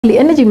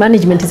Energy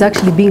management is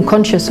actually being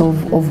conscious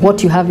of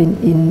what you have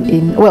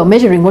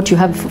measuring what you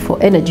have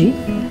for energy,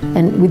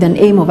 and with an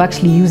aim of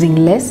actually using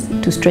less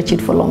to stretch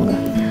it for longer.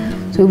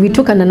 So we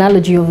took an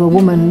analogy of a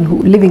woman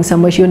who living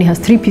somewhere, she only has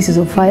 3 pieces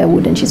of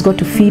firewood and she's got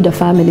to feed a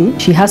family.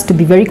 She has to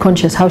be very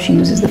conscious how she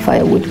uses the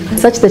firewood,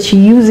 such that she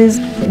uses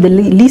the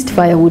least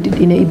firewood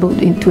to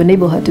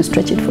enable her to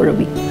stretch it for a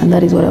week. And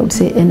that is what I would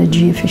say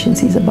energy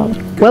efficiency is about.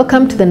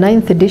 Welcome to the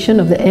 9th edition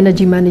of the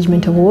Energy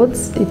Management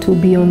Awards. It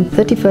will be on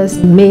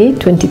 31st May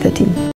 2013.